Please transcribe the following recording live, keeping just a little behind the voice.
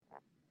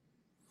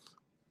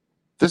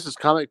This is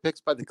Comic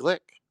Picks by the Glick.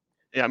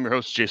 Yeah, I'm your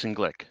host, Jason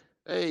Glick.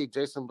 Hey,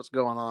 Jason, what's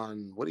going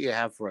on? What do you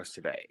have for us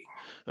today?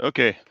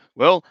 Okay,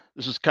 well,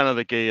 this is kind of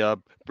like a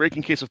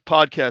breaking case of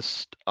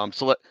podcast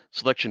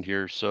selection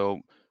here.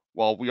 So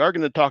while we are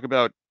going to talk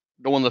about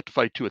No One Left to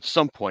Fight 2 at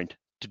some point,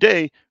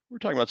 today we're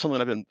talking about something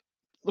I've been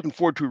looking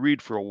forward to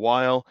read for a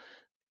while,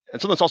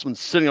 and something that's also been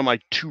sitting on my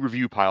to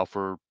review pile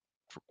for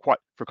a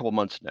couple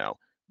months now.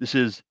 This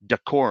is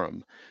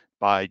Decorum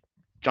by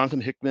Jonathan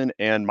Hickman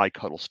and Mike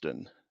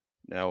Huddleston.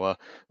 Now,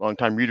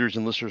 longtime readers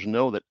and listeners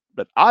know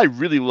that I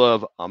really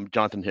love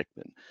Jonathan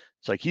Hickman.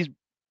 It's like he's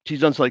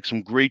done like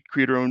some great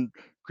creator owned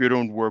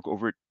work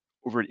over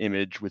at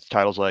Image with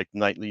titles like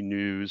Nightly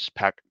News,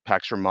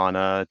 Pax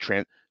Romana,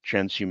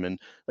 Transhuman,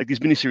 like these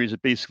miniseries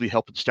that basically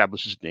helped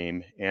establish his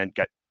name and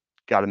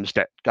got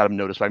him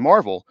noticed by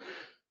Marvel,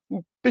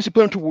 who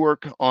basically put him to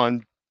work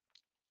on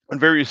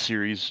various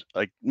series,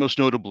 like most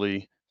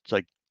notably, it's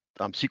like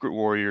Secret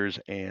Warriors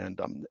and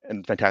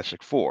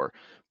Fantastic Four,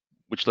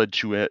 which led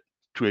to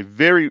a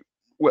very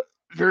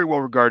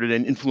well regarded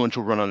and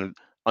influential run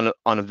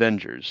on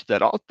Avengers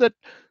that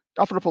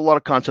offered up a lot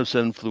of concepts that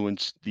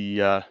influenced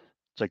it's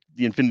like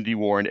the Infinity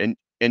War and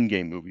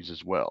Endgame movies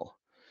as well.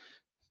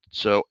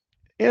 So,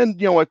 and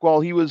like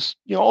while he was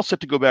all set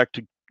to go back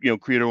to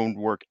create own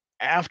work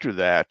after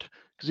that,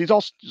 because he's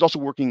also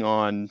working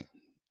on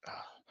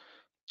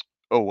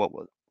oh what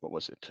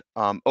was it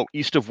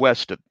East of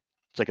West it's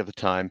like at the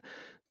time.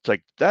 It's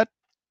like that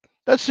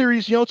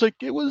series, it's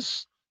like it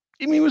was,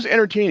 I mean, it was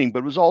entertaining, but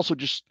it was also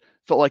just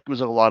felt like it was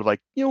a lot of like,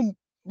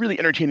 really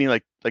entertaining,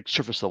 like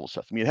surface level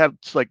stuff. I mean, it had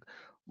like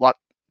lot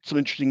some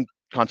interesting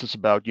concepts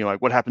about, like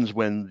what happens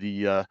when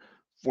the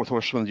fourth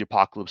horseman of the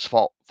apocalypse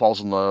falls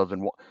in love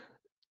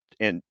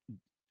and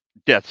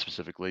death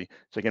specifically.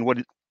 It's like, and what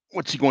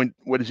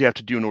does he have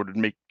to do in order to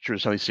make sure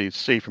somebody stays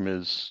safe from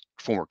his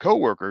former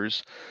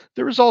coworkers?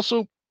 There was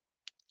also,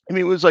 I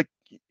mean, it was a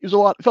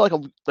lot. It felt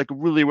like a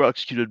really well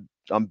executed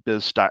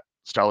biz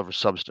style over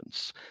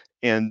substance.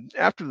 And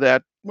after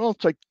that, well,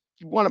 it's like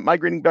you want it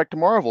migrating back to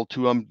Marvel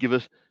to give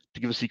us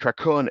the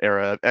Krakoan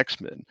era of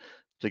X-Men.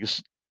 It's like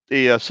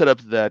a setup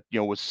that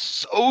was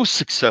so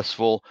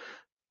successful.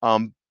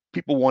 Um,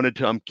 People wanted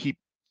to keep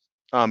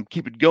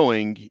it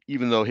going,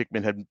 even though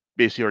Hickman had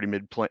basically already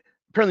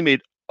apparently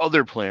made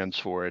other plans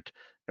for it,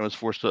 and was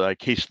forced to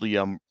like hastily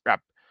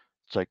wrap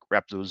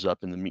those up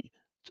in the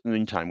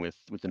meantime with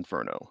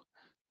Inferno.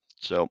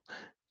 So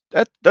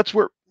that's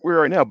where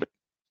we're right now. But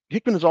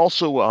Hickman has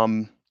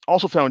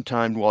also found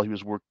time while he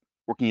was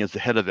working as the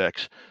head of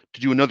X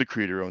to do another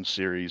creator-owned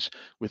series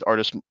with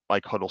artist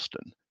Mike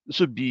Huddleston. This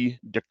would be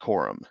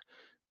Decorum.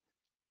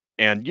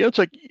 And it's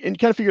like, and you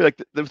kind of figure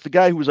like the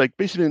guy who was like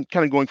basically been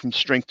kind of going from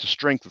strength to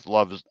strength with a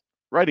lot of his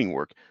writing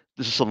work.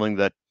 This is something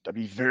that I'd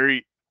be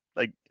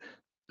like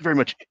very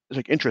much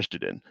like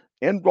interested in.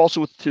 And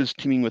also with his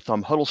teaming with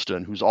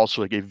Huddleston, who's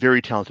also like a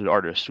very talented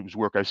artist whose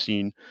work I've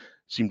seen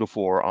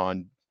before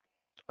on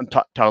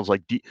titles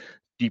like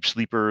Deep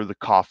Sleeper, The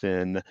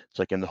Coffin, it's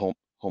like in the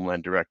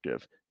Homeland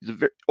Directive.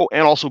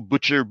 And also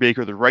Butcher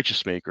Baker, the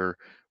Righteous Maker,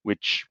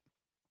 which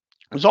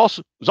was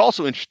also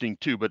interesting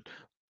too, but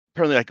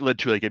apparently that led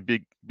to like a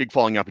big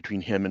falling out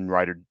between him and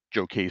writer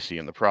Joe Casey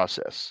in the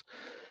process.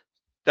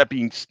 That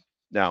being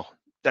now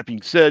that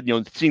being said,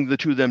 seeing the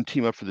two of them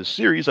team up for this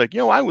series, like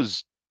I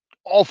was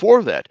all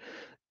for that.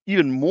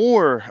 Even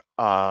more,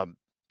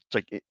 it's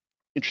like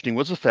interesting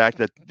was the fact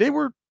that they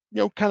were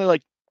kind of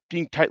like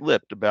being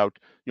tight-lipped about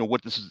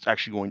what this is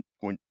actually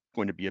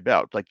going to be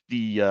about. Like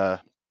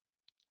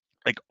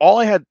like all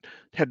I had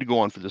to go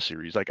on for the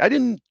series. Like I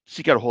didn't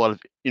seek out a whole lot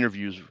of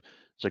interviews,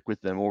 it's like with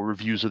them or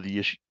reviews of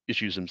the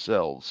issues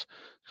themselves.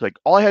 It's like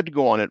all I had to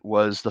go on it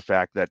was the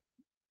fact that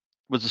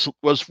was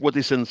what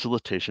they said in the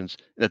solicitations,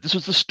 that this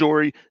was the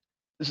story.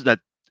 This is that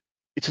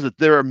it says that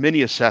there are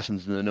many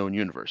assassins in the known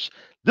universe.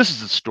 This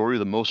is the story of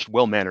the most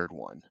well-mannered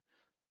one.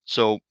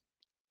 So,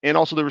 and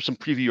also there was some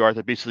preview art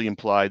that basically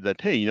implied that,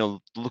 hey, the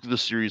look of the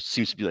series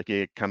seems to be like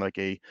a kind of like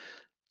a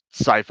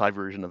sci-fi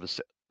version of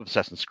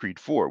Assassin's Creed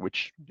 4,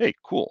 which, hey,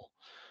 cool.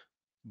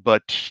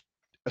 But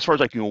as far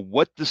as like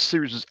what this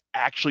series is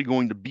actually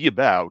going to be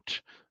about,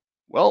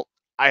 well,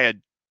 I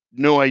had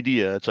no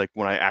idea. It's like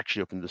when I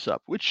actually opened this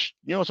up, which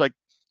it's like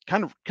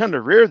kind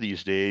of rare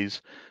these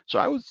days. So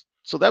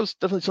that was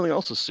definitely something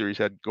else this series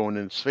had going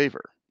in its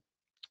favor.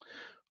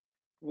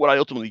 What I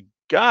ultimately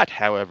got,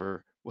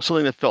 however, was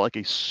something that felt like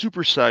a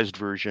supersized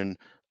version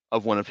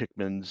of one of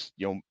Hickman's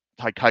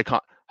high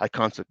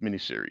concept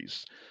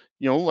miniseries.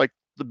 Like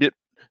the bit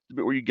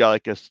where you got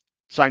like a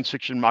science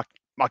fiction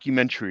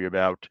mockumentary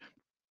about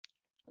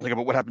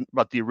what happened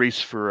about the race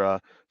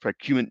for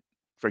human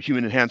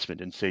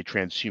enhancement in say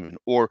transhuman,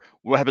 or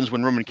what happens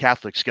when Roman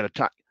Catholics get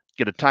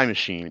a time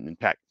machine in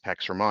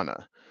Pax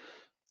Romana.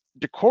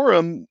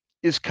 Decorum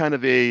is kind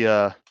of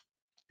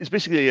is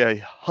basically a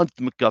Hunt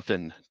the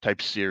MacGuffin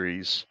type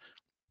series.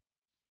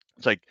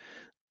 It's like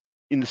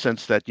in the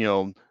sense that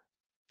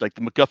like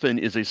the MacGuffin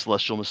is a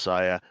celestial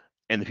messiah,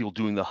 and the people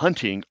doing the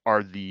hunting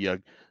are the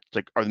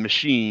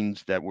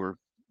machines that were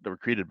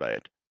created by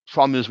it.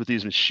 problem is with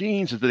these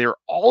machines is that they're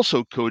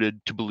also coded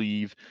to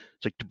believe,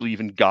 it's like to believe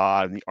in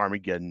God and the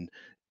Armageddon,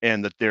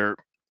 and that their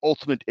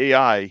ultimate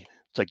AI,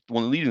 it's like the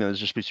one leading them is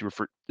just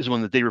basically is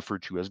one that they refer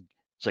to as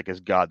it's like as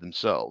God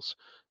themselves.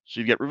 So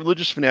you've got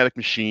religious fanatic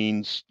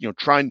machines,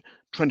 trying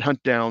to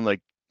hunt down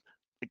like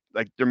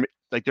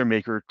their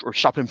maker or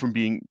stop him from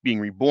being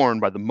reborn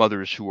by the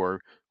mothers who've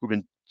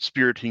been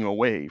spiriting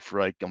away for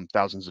like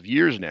thousands of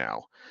years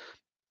now.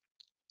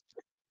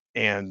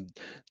 And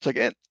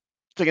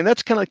and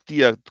that's kind of like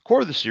the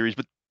core of the series,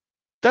 but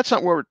that's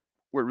not where it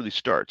really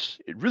starts.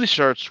 It really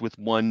starts with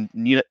one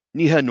Niha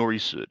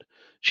Norisud.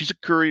 She's a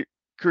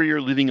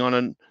courier living on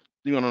an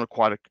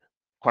aquatic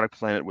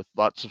planet with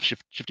lots of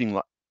shifting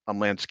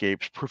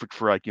landscapes, perfect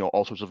for like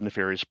all sorts of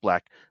nefarious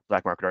black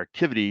market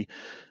activity.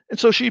 And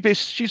so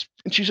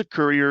she's a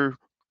courier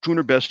doing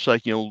her best to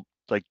like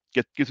like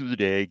get through the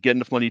day, get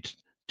enough money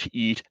to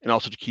eat, and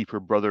also to keep her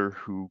brother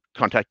who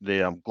contacted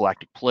the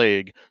galactic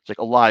plague, it's like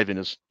alive in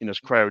his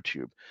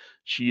cryotube.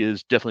 She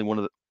is definitely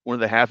one of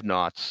the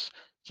have-nots.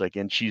 It's like,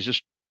 and she's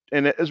just,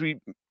 and as we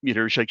meet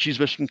her, she's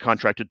been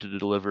contracted to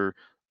deliver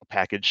a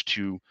package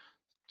to,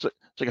 it's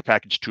like a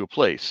package to a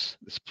place.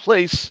 This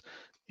place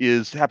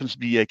happens to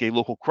be like a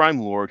local crime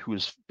lord who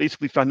has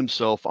basically found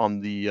himself on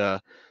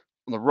the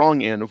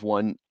wrong end of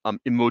one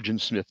Imogen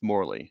Smith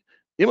Morley.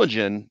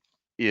 Imogen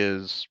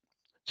is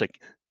it's like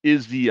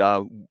is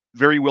the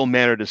very well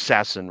mannered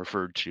assassin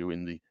referred to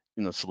in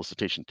the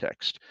solicitation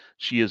text.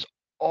 She is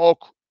all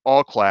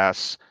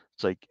class.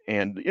 It's like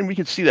and we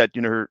can see that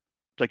in her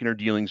in her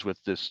dealings with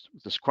this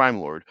crime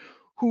lord,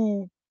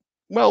 who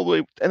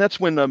and that's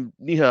when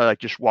Niha like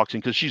just walks in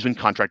because she's been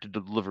contracted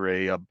to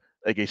deliver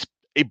like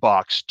a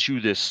box to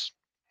this.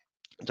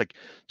 It's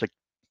like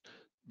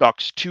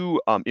box to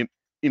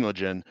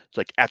Imogen. It's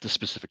like at the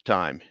specific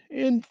time,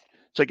 and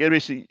it's like it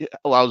basically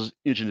allows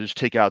Imogen to just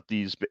take out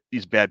these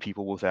bad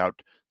people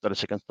without a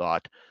second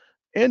thought.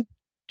 And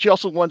she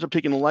also winds up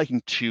taking a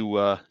liking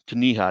to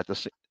Niha at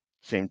the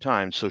same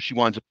time. So she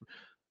winds up,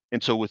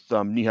 and so with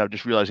Niha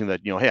just realizing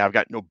that hey, I've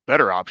got no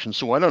better option,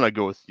 so why don't I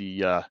go with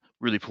the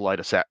really polite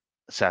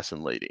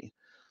assassin lady?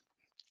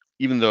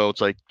 Even though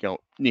it's like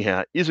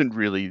Niha isn't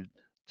really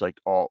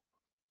all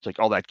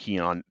that keen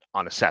on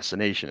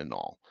assassination and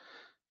all.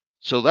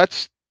 So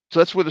that's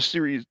where the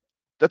series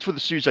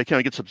like kind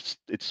of gets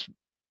it's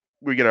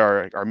we get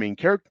our main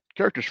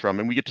characters from,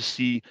 and we get to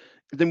see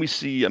then we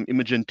see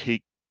Imogen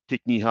take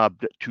Niha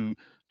to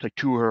like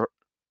to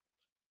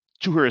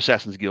her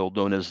Assassin's Guild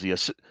known as the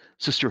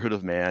Sisterhood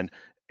of Man,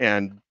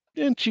 and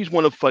she's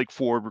one of like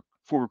four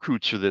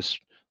recruits for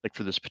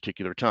this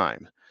particular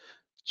time.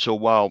 So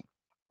while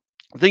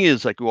the thing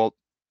is like while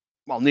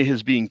Niha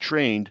is being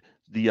trained,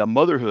 the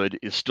motherhood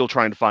is still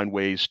trying to find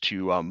ways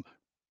to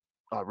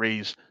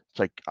raise it's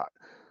like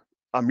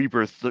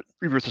rebirth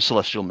of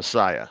celestial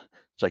Messiah.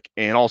 It's like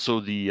and also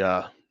the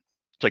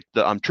it's like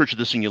the Church of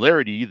the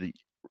Singularity, the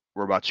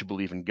robots who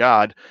believe in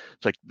God.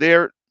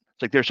 They're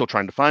still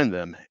trying to find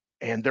them,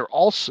 and they're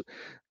also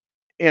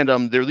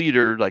their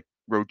leader like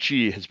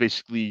Rochi has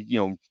basically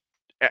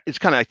it's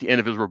kind of like the end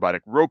of his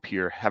robotic rope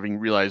here, having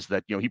realized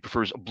that he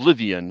prefers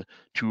oblivion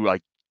to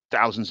like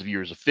thousands of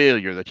years of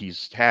failure that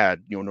he's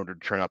had in order to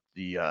turn up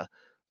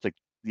like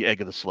the egg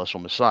of the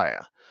celestial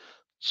Messiah.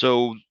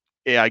 So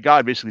AI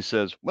God basically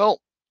says, well,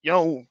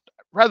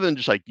 rather than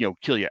just like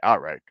kill you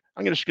outright,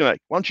 why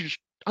don't you just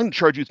I'm gonna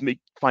charge you with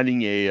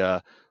finding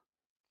it's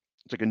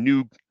like a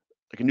new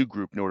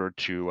group in order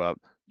to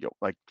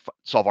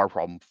solve our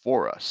problem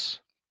for us.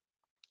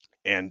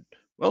 And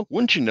well,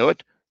 wouldn't you know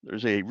it,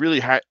 there's a really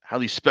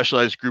highly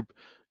specialized group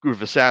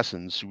of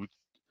assassins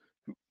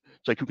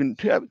it's like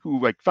who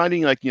like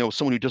finding like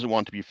someone who doesn't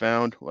want to be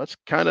found. Well, it's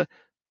kind of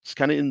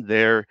in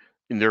their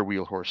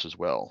wheelhorse as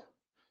well.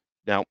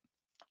 Now,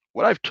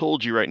 what I've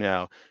told you right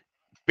now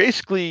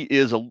basically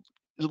is a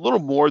little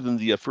more than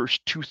the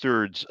first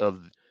 2/3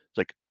 of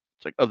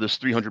of this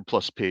 300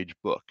 plus page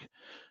book.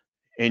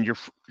 And you're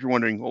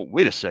wondering, well,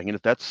 wait a second,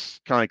 if that's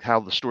kind of like how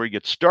the story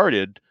gets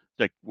started,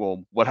 like,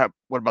 well, what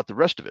about the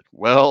rest of it?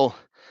 Well,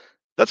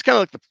 that's kind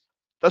of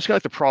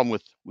like the problem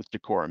with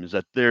Decorum is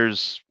that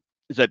is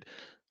that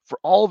for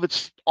all of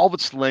its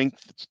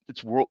length,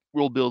 its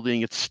world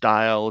building, its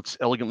style, its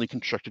elegantly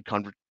constructed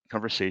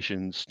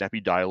conversations,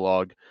 snappy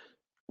dialogue,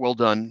 well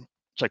done.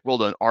 It's like well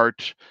done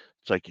art.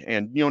 It's like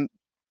and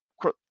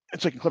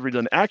it's like cleverly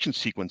done action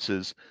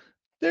sequences.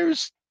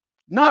 There's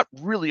not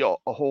really a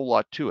whole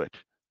lot to it.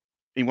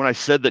 And when I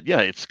said that,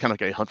 yeah, it's kind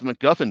of like a Hunt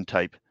MacGuffin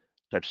type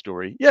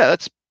story. Yeah,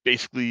 that's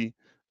basically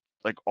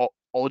like all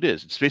it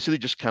is. It's basically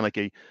just kind of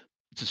like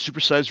it's a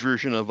supersized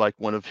version of like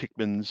one of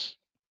Hickman's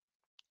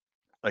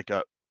like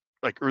a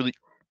like early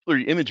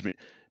image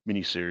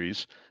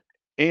miniseries.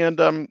 And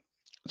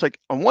it's like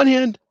on one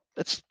hand,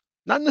 that's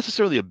not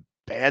necessarily a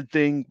bad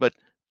thing, but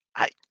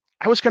I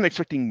I was kind of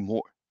expecting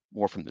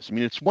more from this. I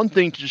mean, it's one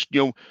thing to just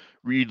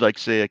read like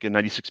say like a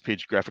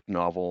 96-page graphic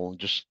novel,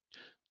 just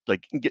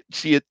like get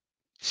see it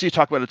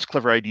talk about its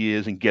clever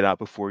ideas and get out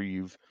before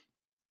you've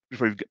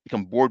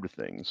become bored with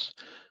things.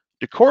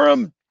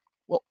 Decorum,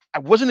 well, I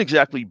wasn't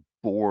exactly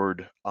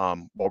bored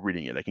while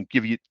reading it. I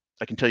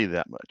can tell you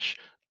that much.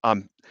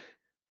 Um,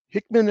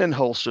 Hickman and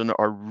Huddleston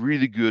are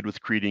really good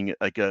with creating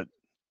like an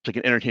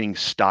entertaining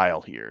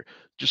style here.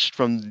 Just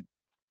from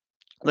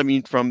I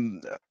mean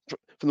from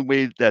the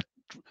way that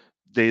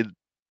they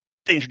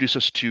they introduce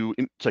us to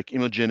it's like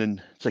Imogen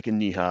and it's like in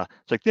Niha.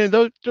 It's like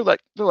they're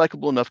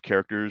likable enough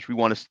characters. We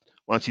want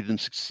to see them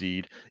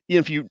succeed.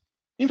 Even if you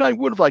even if I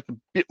would have liked a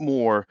bit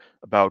more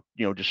about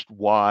just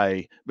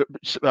why, but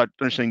just about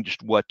understanding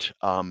just what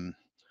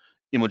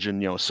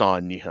Imogen saw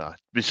in Niha,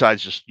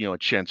 besides just a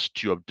chance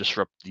to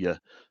disrupt the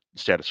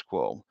status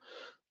quo.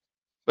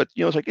 But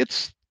it's like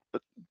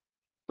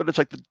but it's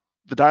like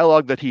the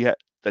dialogue that he had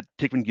that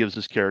Hickman gives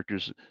his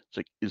characters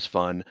is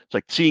fun. It's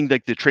like seeing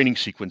like the training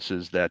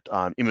sequences that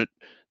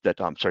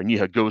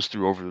Niha goes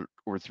through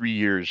over 3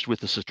 years with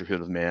the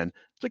Sisterhood of Man.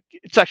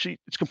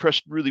 It's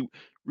compressed really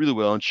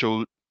well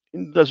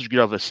and does a good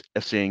job of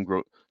essaying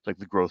growth like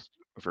the growth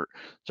of her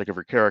of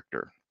her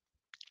character.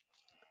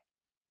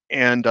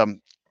 And let's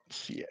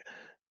see.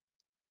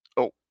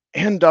 Oh,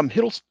 and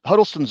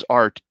Huddleston's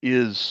art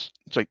is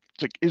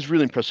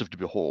really impressive to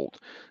behold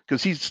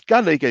because he's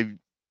got like a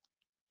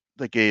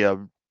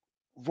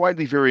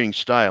widely varying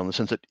style in the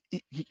sense that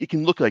it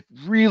can look like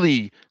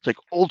really it's like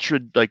ultra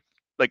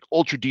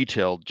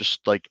detailed,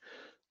 just like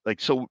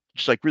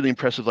really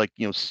impressive,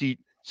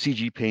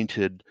 CG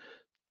painted.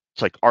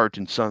 It's like art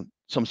in some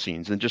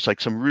scenes, and just like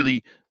some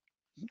really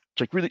it's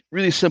like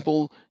really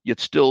simple yet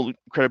still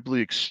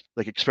incredibly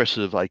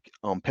expressive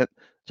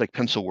it's like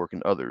pencil work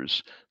in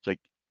others. It's like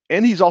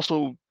and he's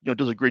also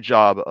does a great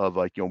job of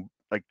like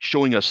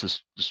showing us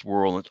this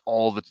world and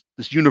all of its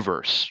this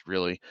universe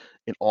really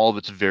in all of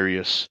its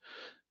various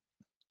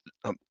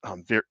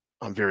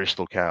various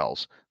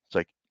locales. It's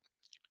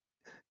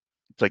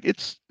like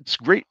it's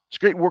great. It's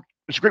great work.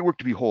 It's great work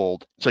to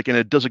behold. It's like and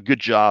it does a good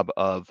job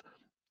of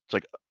it's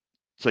like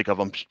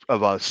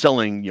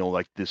selling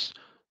like this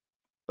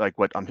like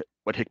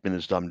what Hickman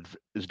is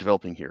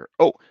developing here.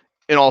 Oh,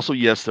 and also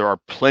yes, there are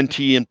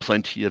plenty and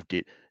plenty of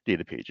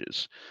data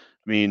pages.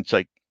 I mean,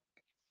 like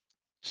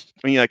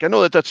I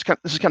know this is kind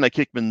of like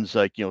Hickman's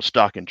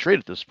stock and trade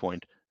at this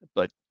point,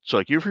 but so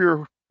like if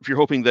you're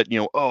hoping that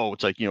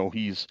it's like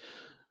he's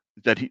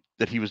that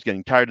he was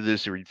getting tired of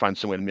this or he'd find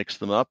some way to mix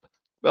them up.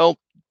 Well,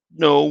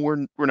 no,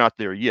 we're not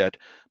there yet.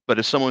 But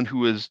as someone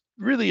who is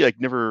really like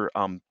never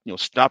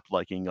stopped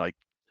liking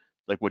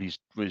what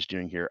he's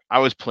doing here, I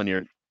was plenty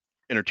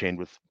entertained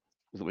with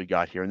what we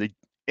got here.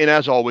 And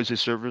as always they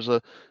serve as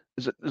a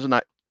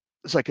not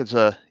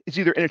it's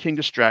either entertaining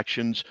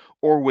distractions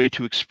or a way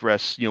to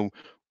express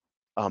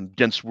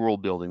dense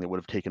world building that would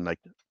have taken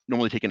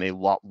normally taken a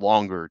lot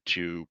longer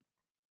to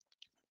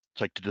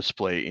to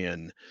display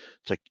in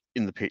it's like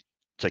in the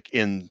it's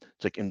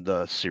like in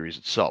the series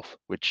itself,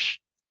 which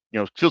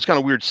feels kind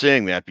of weird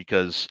saying that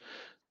because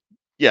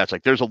yeah, it's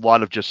like there's a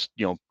lot of just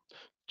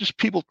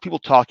people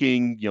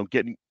talking,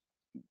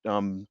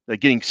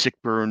 getting sick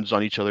burns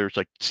on each other. It's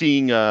like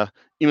seeing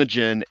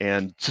Imogen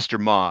and Sister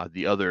Ma,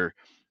 the other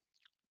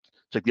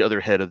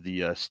head of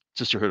the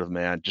Sisterhood of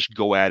Man, just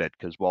go at it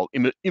because while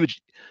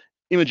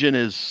Imogen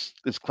is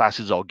class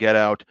as all get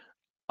out,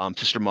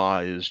 Sister Ma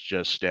is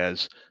just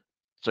as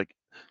it's like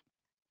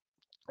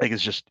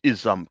it's just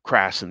is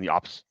crass in the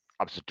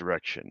opposite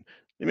direction.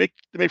 They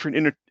make for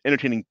an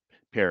entertaining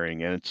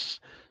pairing, and it's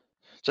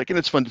like and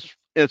it's fun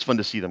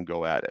to see them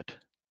go at it.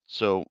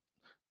 So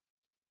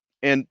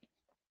and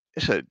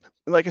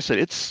like I said,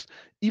 it's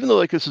even though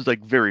like this is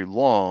like very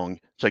long,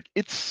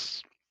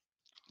 it's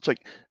like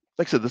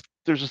I said,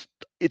 there's just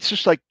it's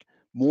just like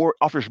more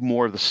offers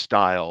more of the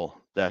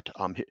style that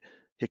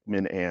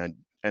Hickman and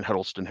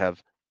Huddleston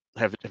have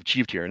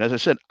achieved here. And as I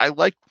said, I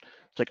like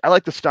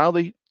the style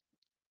they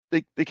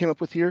came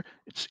up with here.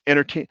 It's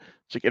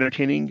like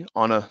entertaining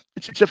on a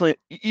it's definitely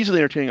easily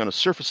entertaining on a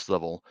surface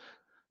level.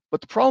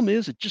 But the problem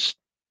is it just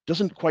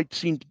doesn't quite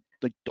seem to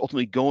like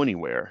ultimately go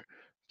anywhere.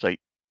 It's like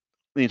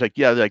I mean it's like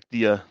yeah, like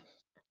the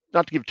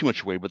not to give too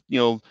much away, but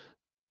it's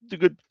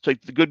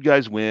like the good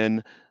guys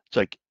win. It's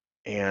like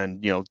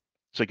and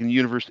it's like in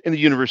the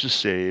universe is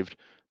saved.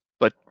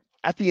 But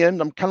at the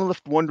end I'm kind of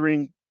left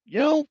wondering,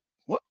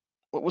 what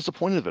what was the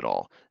point of it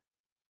all?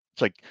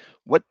 It's like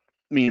what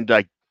I mean,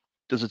 like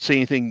does it say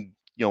anything,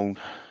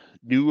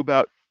 new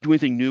about do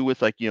anything new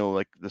with like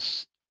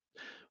this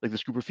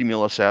group of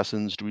female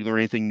assassins? Do we learn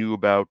anything new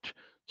about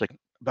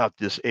about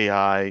this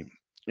AI,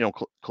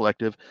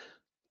 collective?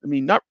 I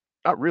mean, not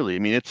really. I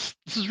mean, this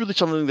is really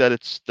something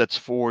that's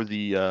for like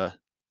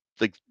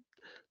the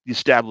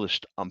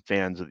established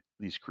fans of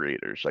these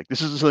creators. Like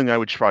this is something I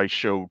would try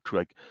show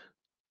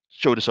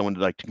to someone to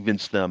to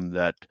convince them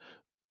that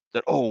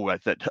oh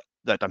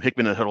that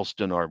Hickman and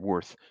Huddleston are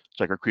worth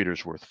our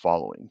creators worth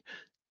following.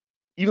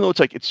 Even though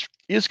it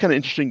is kind of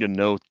interesting to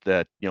note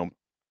that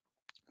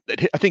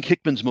I think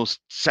Hickman's most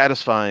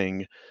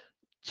satisfying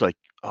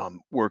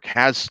work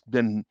has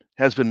been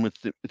within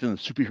the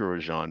superhero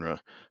genre,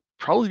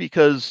 probably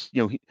because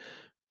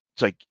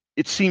it's like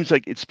it seems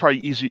like it's probably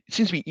easy. It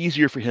seems to be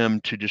easier for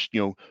him to just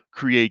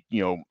create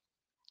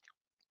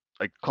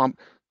like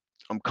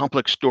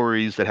complex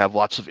stories that have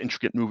lots of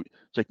intricate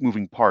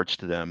moving parts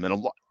to them,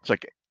 and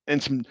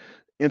and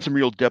some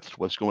real depth to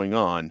what's going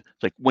on.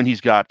 It's like when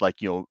he's got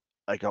like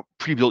a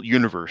pre-built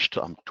universe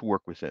to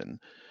work within.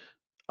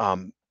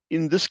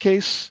 In this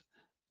case,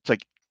 it's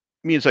like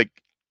it's like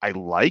I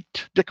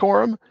liked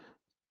Decorum,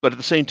 but at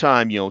the same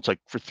time, it's like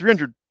for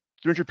 300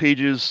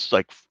 pages,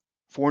 like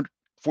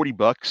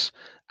 $440,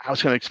 I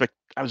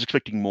was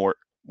expecting more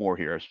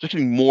here. I was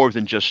expecting more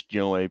than just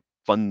a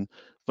fun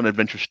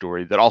adventure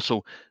story that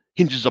also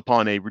hinges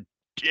upon a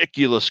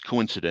ridiculous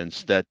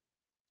coincidence that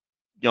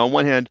on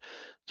one hand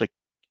it's like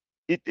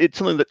it's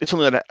something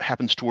that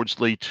happens towards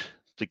late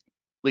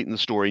in the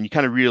story, and you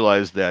kind of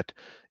realize that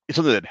it's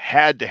something that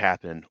had to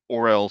happen,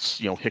 or else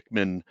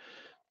Hickman,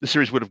 the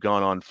series would have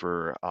gone on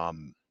for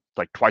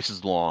like twice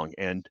as long,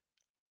 and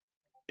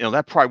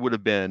that probably would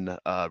have been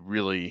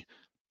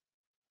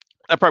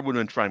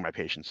trying my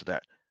patience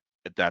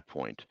at that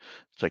point.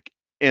 It's like,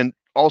 and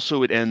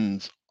also it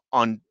ends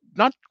on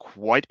not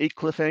quite a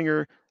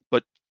cliffhanger,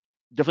 but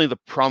definitely the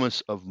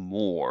promise of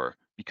more.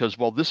 Because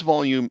while this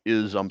volume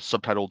is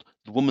subtitled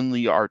 "The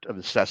Womanly Art of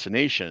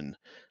Assassination,"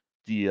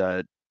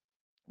 we're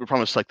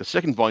promised like the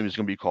second volume is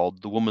going to be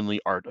called "The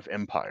Womanly Art of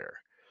Empire,"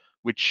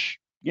 which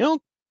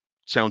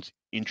sounds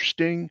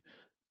interesting,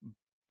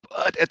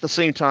 but at the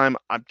same time,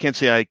 I can't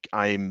say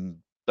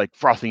I'm like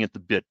frothing at the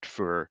bit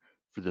for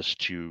this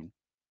to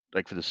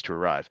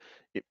arrive.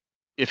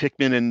 If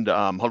Hickman and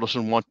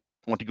Huddleston want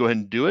to go ahead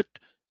and do it,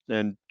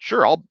 then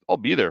sure, I'll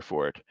be there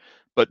for it.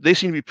 But they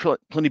seem to be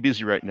plenty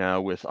busy right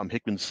now with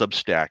Hickman's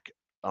Substack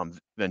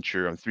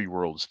venture, Three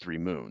Worlds, Three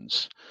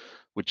Moons,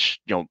 which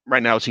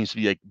right now it seems to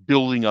be like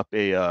building up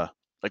a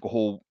like a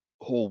whole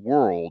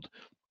world,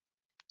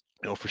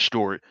 for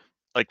stories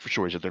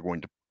that they're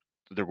going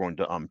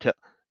to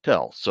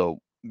tell. So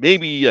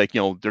maybe like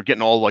they're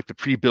getting all like the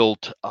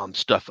pre-built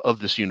stuff of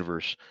this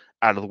universe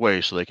out of the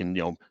way so they can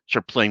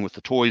start playing with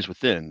the toys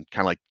within,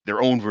 kind of like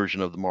their own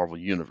version of the Marvel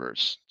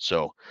universe.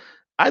 So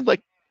I'd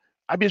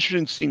be interested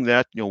in seeing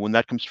that when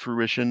that comes to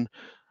fruition.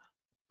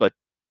 But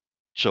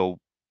so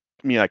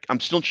like I'm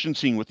still interested in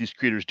seeing what these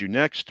creators do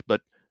next.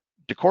 But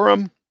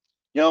Decorum,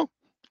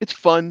 it's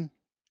fun,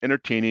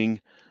 entertaining,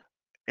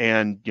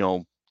 and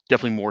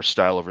definitely more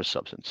style over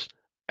substance.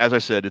 As I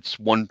said, it's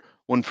one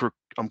for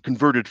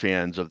converted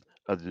fans of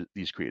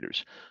these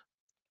creators.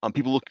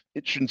 People look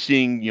interested in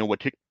seeing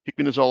what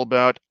Hickman is all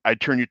about.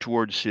 I'd turn you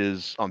towards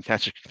his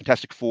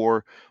Fantastic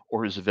Four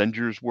or his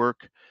Avengers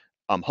work.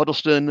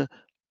 Huddleston,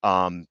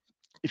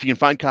 if you can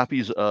find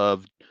copies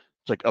of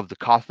of the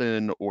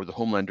Coffin or the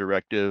Homeland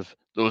Directive,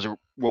 those are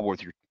well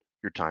worth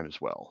your time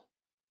as well.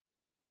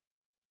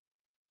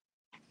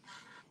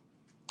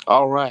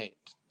 All right.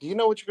 Do you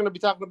know what you're going to be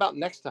talking about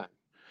next time?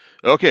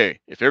 Okay,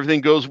 if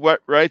everything goes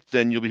right,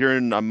 then you'll be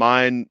hearing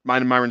mine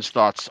and Myron's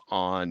thoughts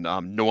on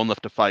No One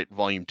Left to Fight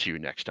Volume 2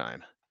 next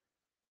time.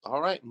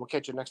 All right. We'll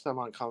catch you next time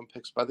on Comic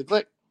Picks by the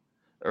Glick.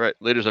 All right,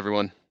 laters,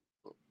 everyone.